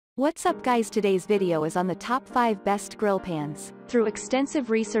What's up guys, today's video is on the top 5 best grill pans. Through extensive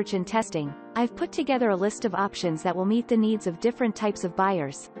research and testing, I've put together a list of options that will meet the needs of different types of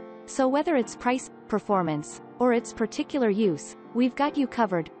buyers. So whether it's price, performance, or its particular use, we've got you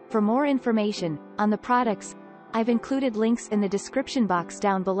covered. For more information on the products, I've included links in the description box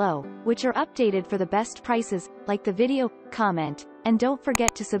down below, which are updated for the best prices. Like the video, comment, and don't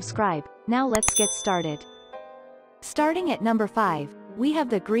forget to subscribe. Now let's get started. Starting at number 5, we have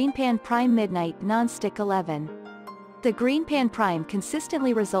the GreenPan Prime Midnight Nonstick 11. The GreenPan Prime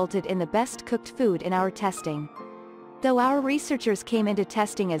consistently resulted in the best cooked food in our testing. Though our researchers came into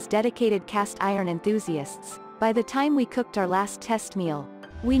testing as dedicated cast iron enthusiasts, by the time we cooked our last test meal,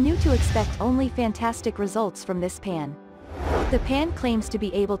 we knew to expect only fantastic results from this pan. The pan claims to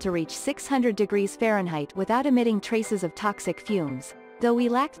be able to reach 600 degrees Fahrenheit without emitting traces of toxic fumes, though we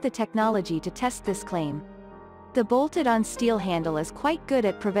lacked the technology to test this claim. The bolted-on steel handle is quite good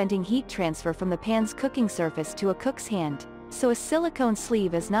at preventing heat transfer from the pan's cooking surface to a cook's hand, so a silicone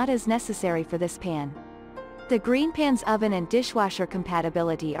sleeve is not as necessary for this pan. The GreenPan's oven and dishwasher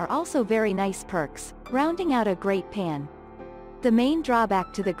compatibility are also very nice perks, rounding out a great pan. The main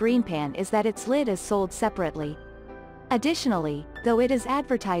drawback to the GreenPan is that its lid is sold separately. Additionally, though it is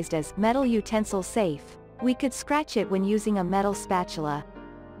advertised as metal utensil safe, we could scratch it when using a metal spatula.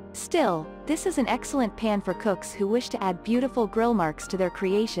 Still, this is an excellent pan for cooks who wish to add beautiful grill marks to their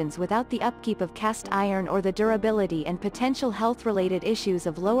creations without the upkeep of cast iron or the durability and potential health-related issues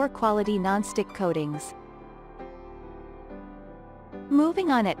of lower-quality non-stick coatings. Moving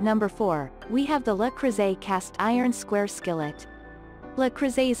on, at number 4, we have the Le Creuset Cast Iron Square Skillet. Le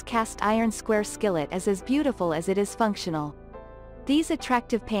Creuset's cast iron square skillet is as beautiful as it is functional. These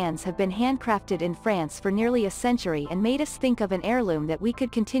attractive pans have been handcrafted in France for nearly a century and made us think of an heirloom that we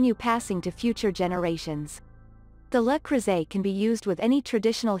could continue passing to future generations. The Le Creuset can be used with any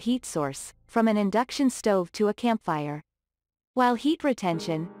traditional heat source, from an induction stove to a campfire. While heat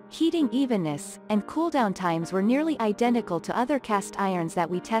retention, heating evenness, and cooldown times were nearly identical to other cast irons that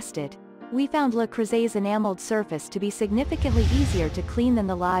we tested, we found Le Creuset's enameled surface to be significantly easier to clean than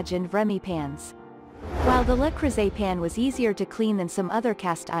the Lodge and Vremy pans. While the Le Creuset pan was easier to clean than some other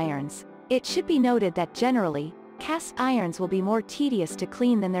cast irons, it should be noted that generally, cast irons will be more tedious to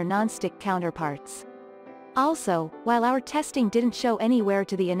clean than their non-stick counterparts. Also, while our testing didn't show any wear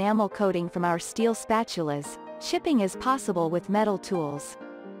to the enamel coating from our steel spatulas, shipping is possible with metal tools.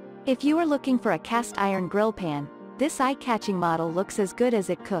 If you are looking for a cast iron grill pan, this eye-catching model looks as good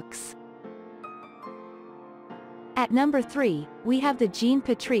as it cooks. At number 3, we have the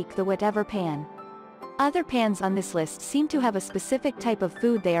Patrique the Whatever Pan. Other pans on this list seem to have a specific type of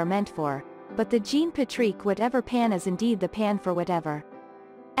food they are meant for, but the Patrique Whatever Pan is indeed the pan for whatever.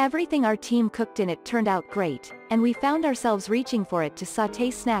 Everything our team cooked in it turned out great, and we found ourselves reaching for it to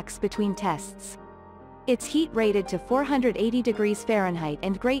sauté snacks between tests. It's heat rated to 480 degrees Fahrenheit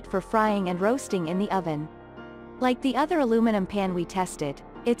and great for frying and roasting in the oven. Like the other aluminum pan we tested,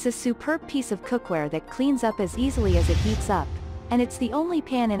 it's a superb piece of cookware that cleans up as easily as it heats up, and it's the only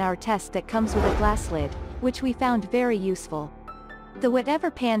pan in our test that comes with a glass lid, which we found very useful. The Whatever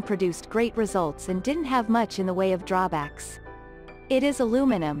Pan produced great results and didn't have much in the way of drawbacks. It is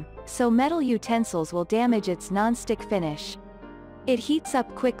aluminum, so metal utensils will damage its non-stick finish. It heats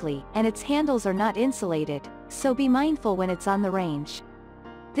up quickly, and its handles are not insulated, so be mindful when it's on the range.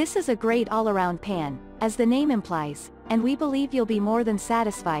 This is a great all-around pan, as the name implies, and we believe you'll be more than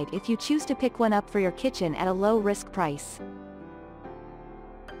satisfied if you choose to pick one up for your kitchen at a low-risk price.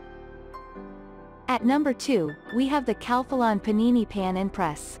 At number 2, we have the Calphalon Panini Pan and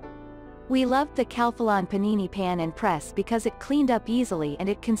Press. We loved the Calphalon Panini Pan and Press because it cleaned up easily and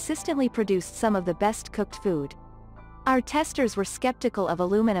it consistently produced some of the best cooked food. Our testers were skeptical of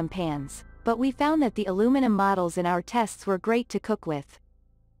aluminum pans, but we found that the aluminum models in our tests were great to cook with.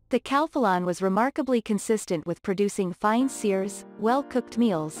 The Calphalon was remarkably consistent with producing fine sears, well-cooked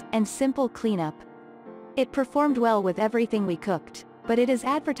meals, and simple cleanup. It performed well with everything we cooked, but it is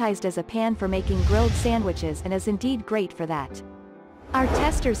advertised as a pan for making grilled sandwiches and is indeed great for that. Our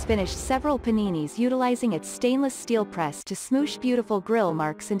testers finished several paninis utilizing its stainless steel press to smoosh beautiful grill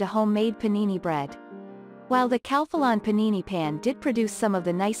marks into homemade panini bread. While the Calphalon Panini Pan did produce some of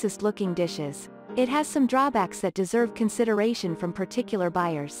the nicest looking dishes, it has some drawbacks that deserve consideration from particular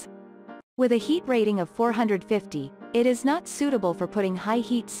buyers. With a heat rating of 450, it is not suitable for putting high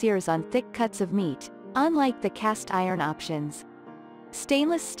heat sears on thick cuts of meat, unlike the cast iron options.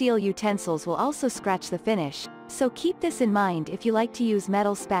 Stainless steel utensils will also scratch the finish, so keep this in mind if you like to use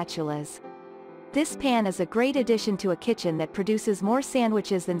metal spatulas. This pan is a great addition to a kitchen that produces more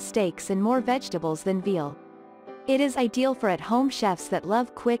sandwiches than steaks and more vegetables than veal. It is ideal for at-home chefs that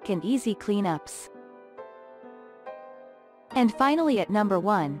love quick and easy cleanups. And finally at number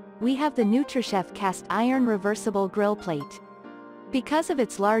 1, we have the NutriChef Cast Iron Reversible Grill Plate. Because of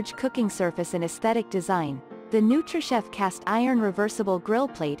its large cooking surface and aesthetic design, the NutriChef Cast Iron Reversible Grill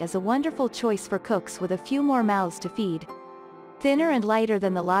Plate is a wonderful choice for cooks with a few more mouths to feed. Thinner and lighter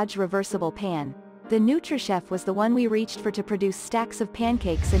than the Lodge Reversible Pan, the NutriChef was the one we reached for to produce stacks of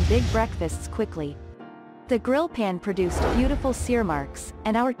pancakes and big breakfasts quickly. The grill pan produced beautiful sear marks,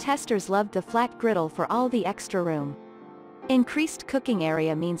 and our testers loved the flat griddle for all the extra room. Increased cooking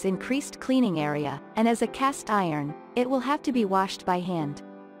area means increased cleaning area, and as a cast iron, it will have to be washed by hand.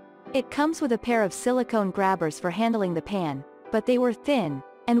 It comes with a pair of silicone grabbers for handling the pan, but they were thin,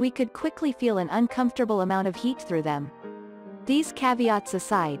 and we could quickly feel an uncomfortable amount of heat through them. These caveats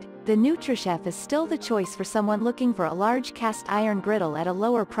aside, the NutriChef is still the choice for someone looking for a large cast iron griddle at a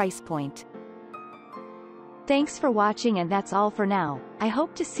lower price point. Thanks for watching, and that's all for now. I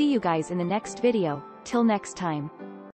hope to see you guys in the next video. Till next time.